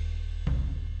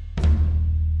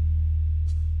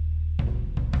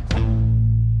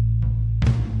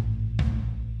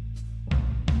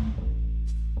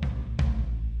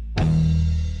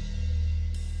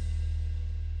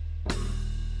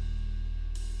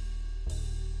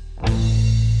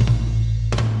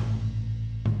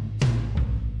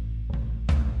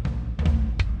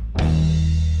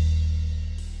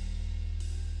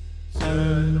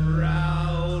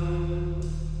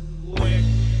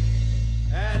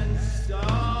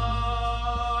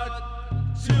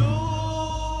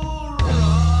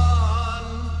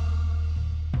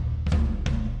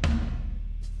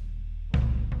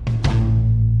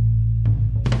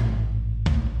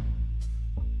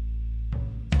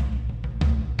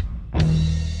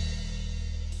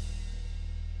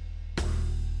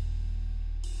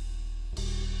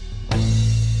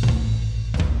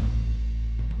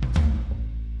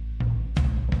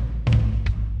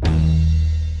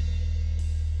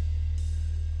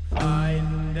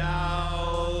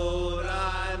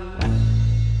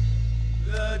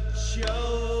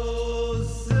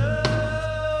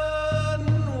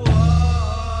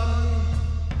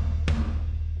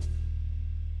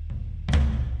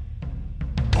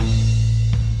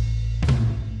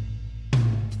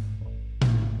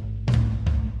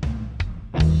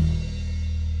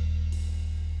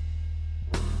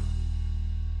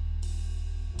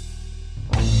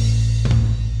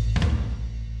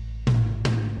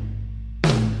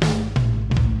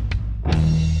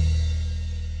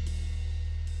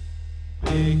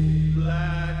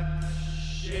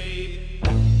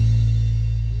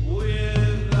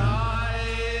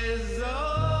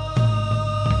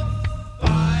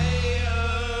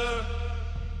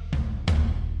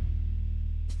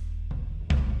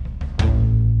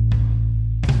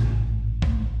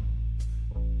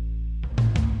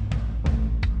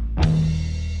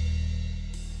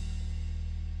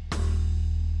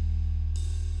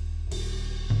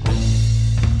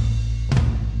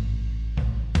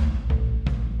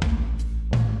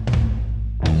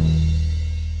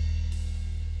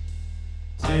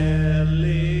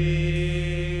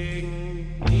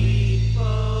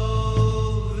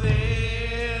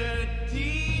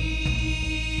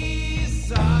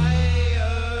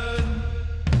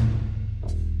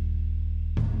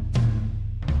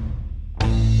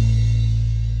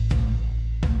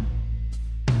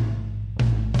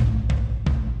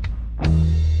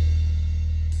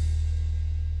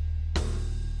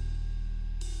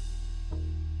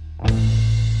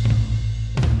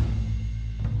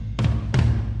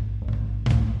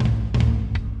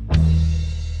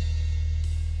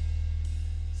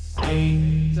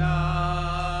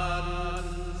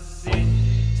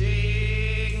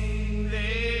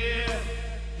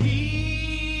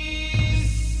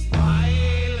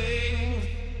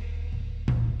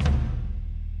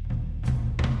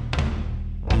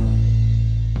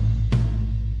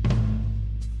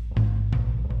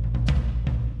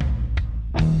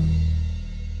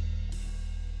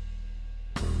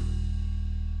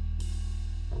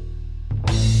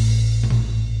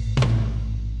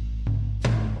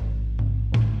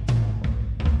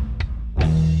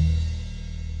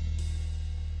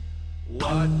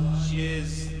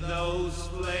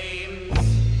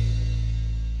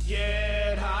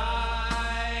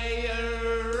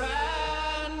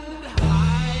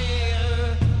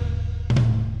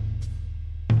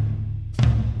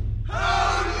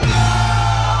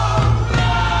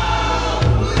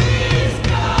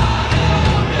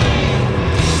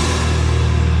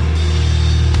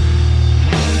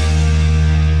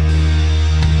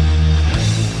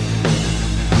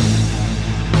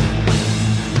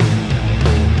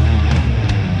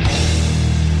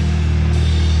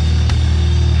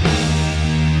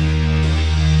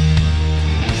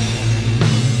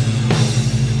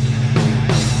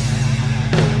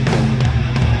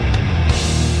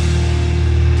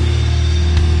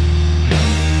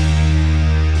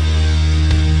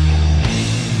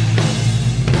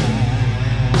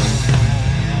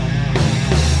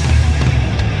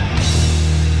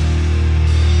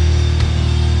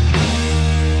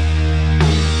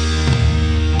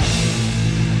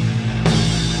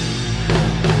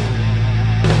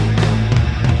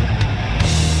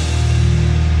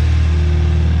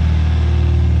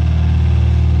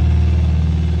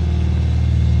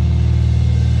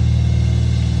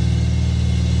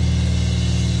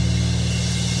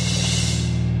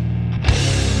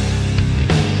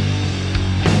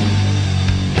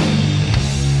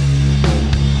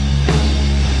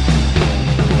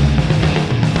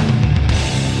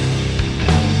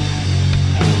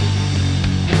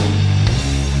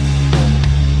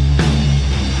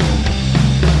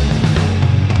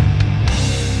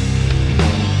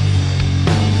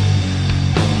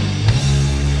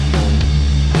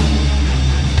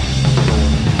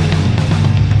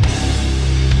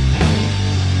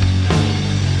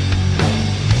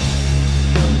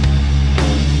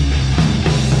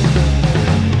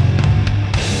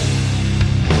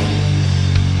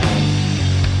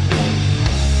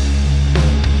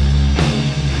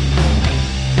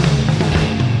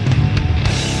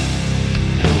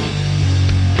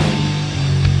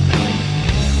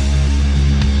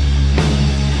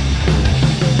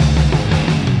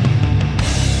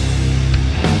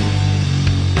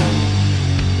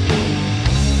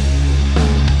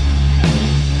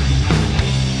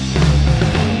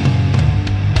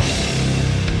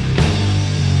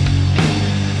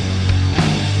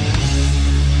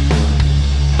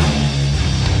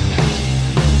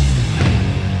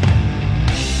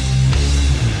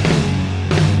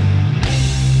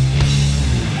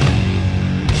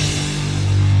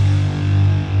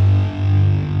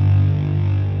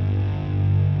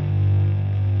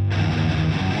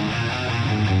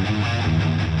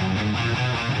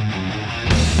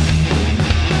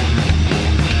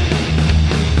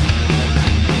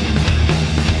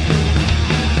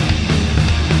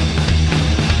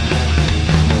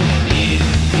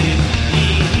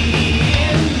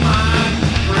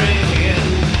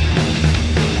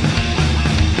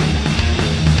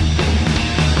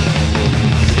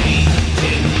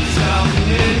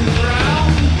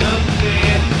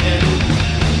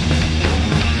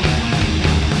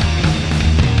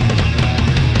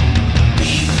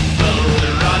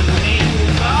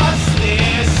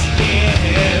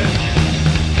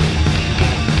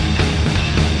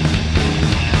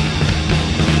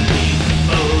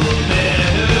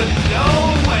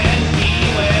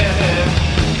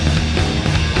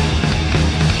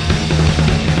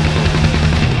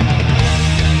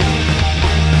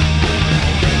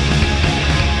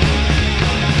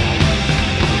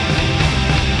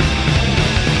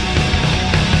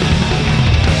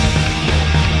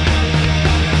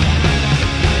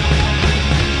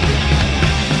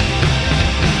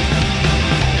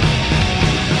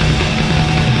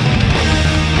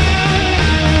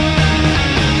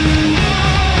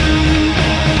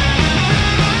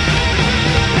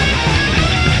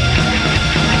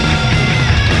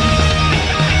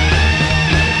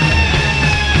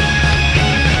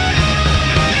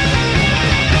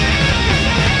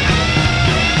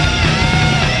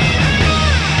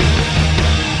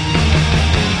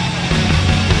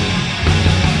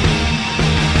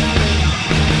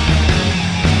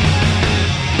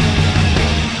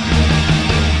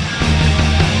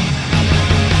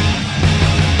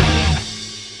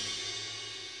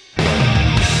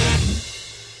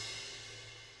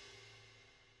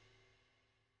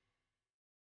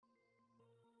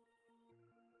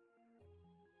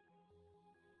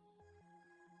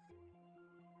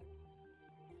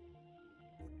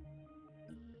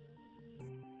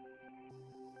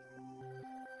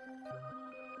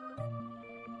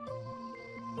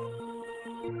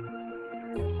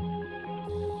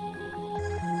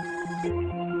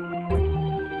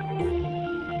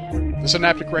 The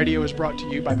Synaptic Radio is brought to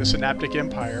you by the Synaptic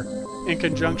Empire in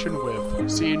conjunction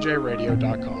with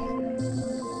cnjradio.com.